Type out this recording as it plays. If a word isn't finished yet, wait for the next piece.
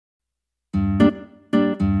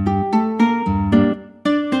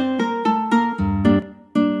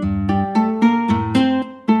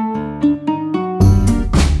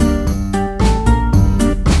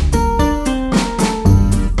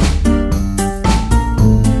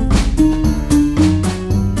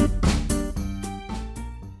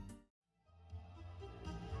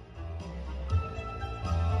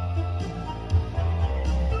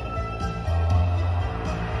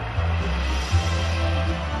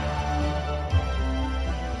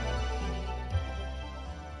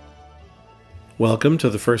Welcome to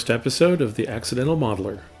the first episode of The Accidental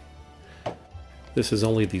Modeler. This is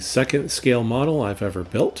only the second scale model I've ever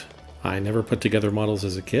built. I never put together models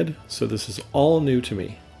as a kid, so this is all new to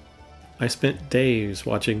me. I spent days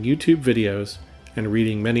watching YouTube videos and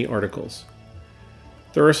reading many articles.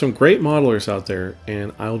 There are some great modelers out there,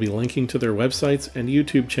 and I'll be linking to their websites and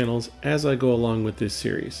YouTube channels as I go along with this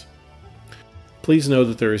series. Please know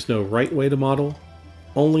that there is no right way to model,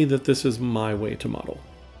 only that this is my way to model.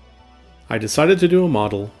 I decided to do a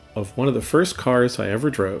model of one of the first cars I ever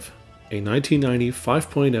drove, a 1990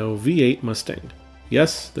 5.0 V8 Mustang.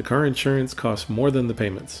 Yes, the car insurance cost more than the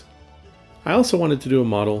payments. I also wanted to do a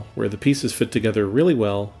model where the pieces fit together really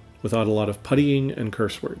well without a lot of puttying and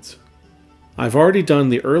curse words. I've already done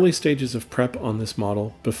the early stages of prep on this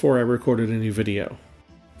model before I recorded any video.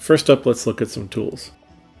 First up, let's look at some tools.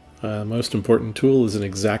 Most important tool is an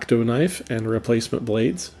X-Acto knife and replacement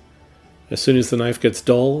blades. As soon as the knife gets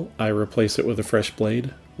dull, I replace it with a fresh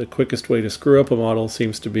blade. The quickest way to screw up a model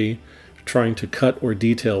seems to be trying to cut or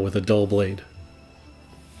detail with a dull blade.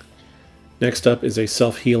 Next up is a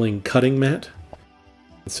self-healing cutting mat.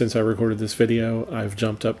 Since I recorded this video, I've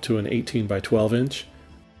jumped up to an 18 by 12 inch.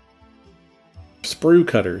 Sprue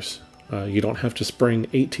cutters. You don't have to spring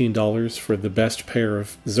 $18 for the best pair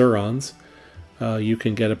of Zurons. You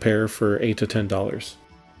can get a pair for $8 to $10.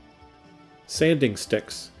 Sanding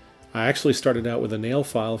sticks. I actually started out with a nail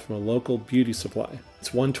file from a local beauty supply.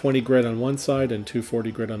 It's 120 grit on one side and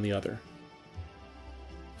 240 grit on the other.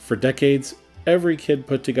 For decades, every kid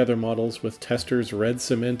put together models with Testor's red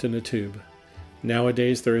cement in a tube.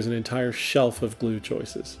 Nowadays, there is an entire shelf of glue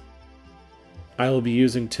choices. I will be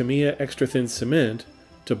using Tamiya extra thin cement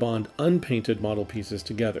to bond unpainted model pieces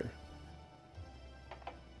together.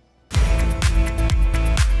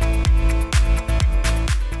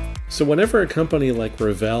 So whenever a company like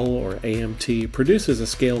Revell or AMT produces a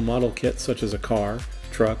scale model kit such as a car,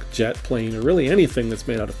 truck, jet, plane, or really anything that's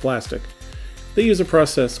made out of plastic, they use a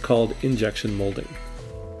process called injection molding.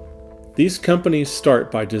 These companies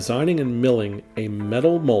start by designing and milling a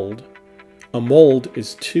metal mold. A mold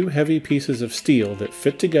is two heavy pieces of steel that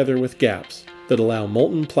fit together with gaps that allow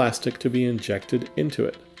molten plastic to be injected into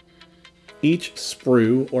it. Each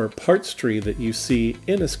sprue or parts tree that you see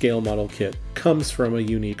in a scale model kit comes from a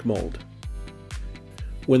unique mold.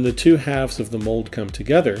 When the two halves of the mold come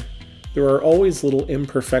together, there are always little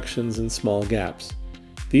imperfections and small gaps.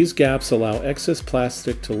 These gaps allow excess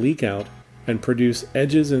plastic to leak out and produce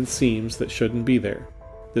edges and seams that shouldn't be there.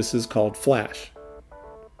 This is called flash.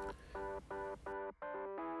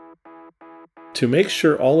 To make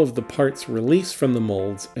sure all of the parts release from the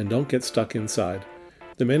molds and don't get stuck inside,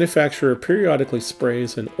 the manufacturer periodically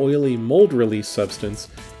sprays an oily mold release substance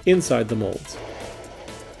inside the molds.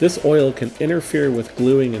 This oil can interfere with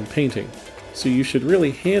gluing and painting, so you should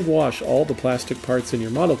really hand wash all the plastic parts in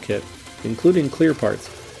your model kit, including clear parts,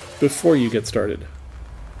 before you get started.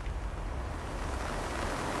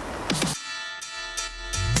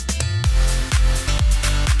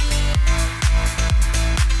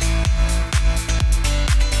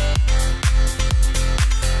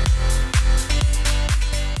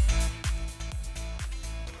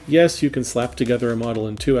 Yes, you can slap together a model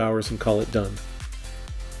in 2 hours and call it done.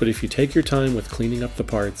 But if you take your time with cleaning up the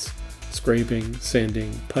parts, scraping,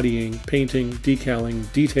 sanding, puttying, painting, decaling,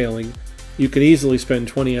 detailing, you can easily spend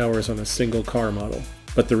 20 hours on a single car model.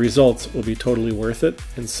 But the results will be totally worth it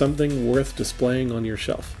and something worth displaying on your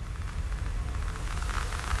shelf.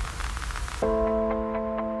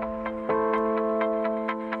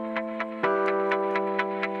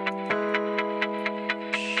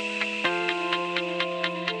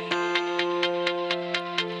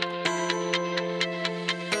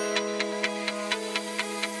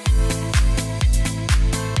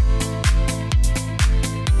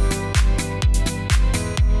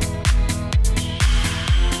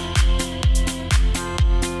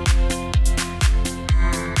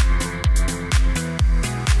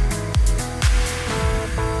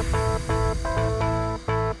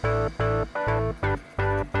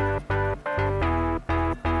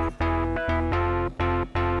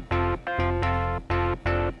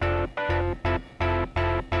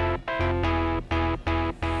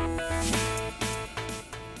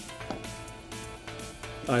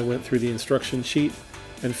 I went through the instruction sheet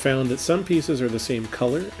and found that some pieces are the same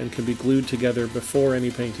color and can be glued together before any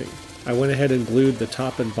painting. I went ahead and glued the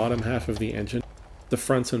top and bottom half of the engine, the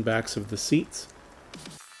fronts and backs of the seats,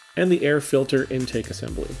 and the air filter intake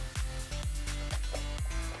assembly.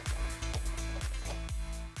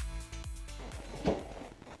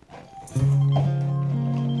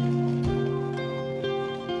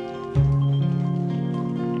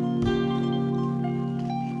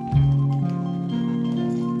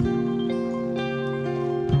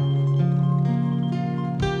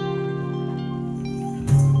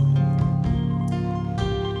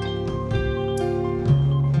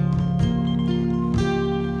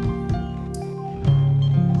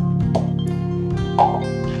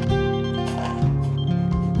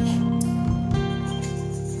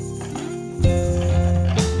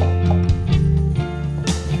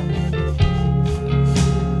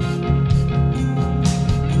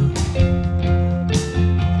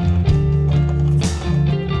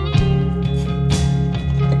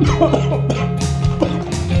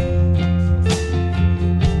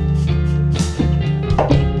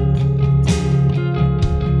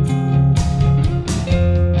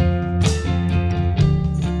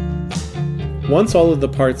 Once all of the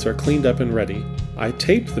parts are cleaned up and ready, I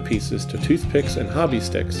tape the pieces to toothpicks and hobby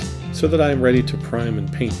sticks so that I am ready to prime and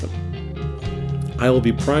paint them. I will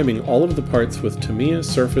be priming all of the parts with Tamiya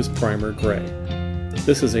Surface Primer Gray.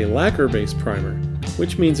 This is a lacquer-based primer,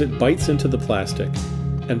 which means it bites into the plastic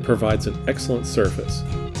and provides an excellent surface.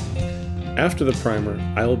 After the primer,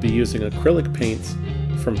 I will be using acrylic paints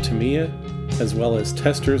from Tamiya as well as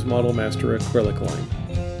Testors Model Master acrylic line.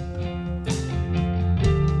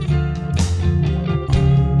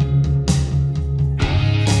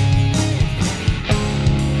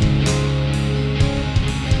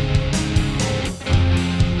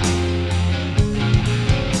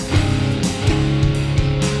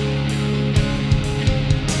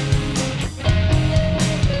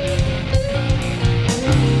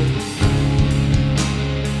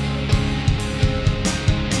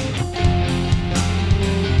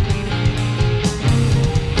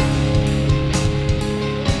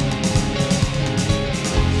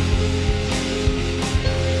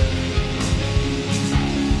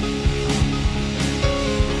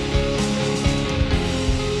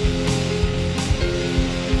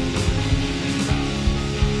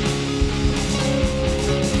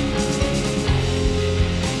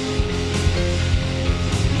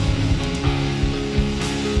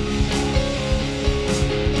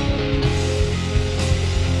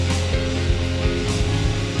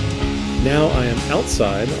 Now I am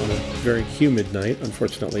outside on a very humid night,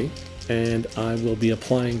 unfortunately, and I will be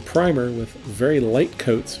applying primer with very light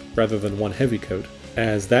coats rather than one heavy coat,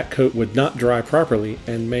 as that coat would not dry properly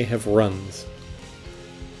and may have runs.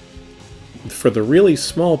 For the really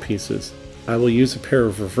small pieces, I will use a pair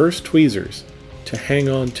of reverse tweezers to hang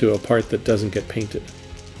on to a part that doesn't get painted.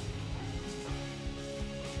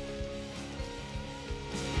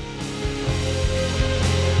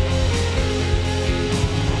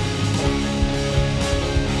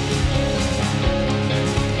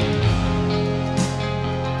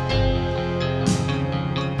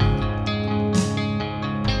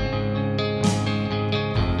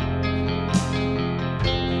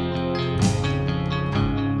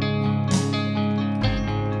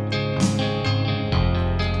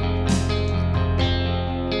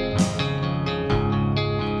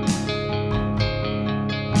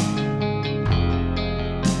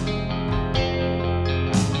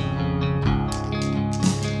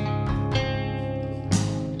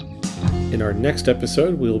 In our next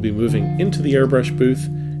episode, we will be moving into the airbrush booth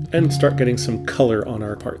and start getting some color on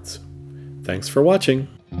our parts. Thanks for watching!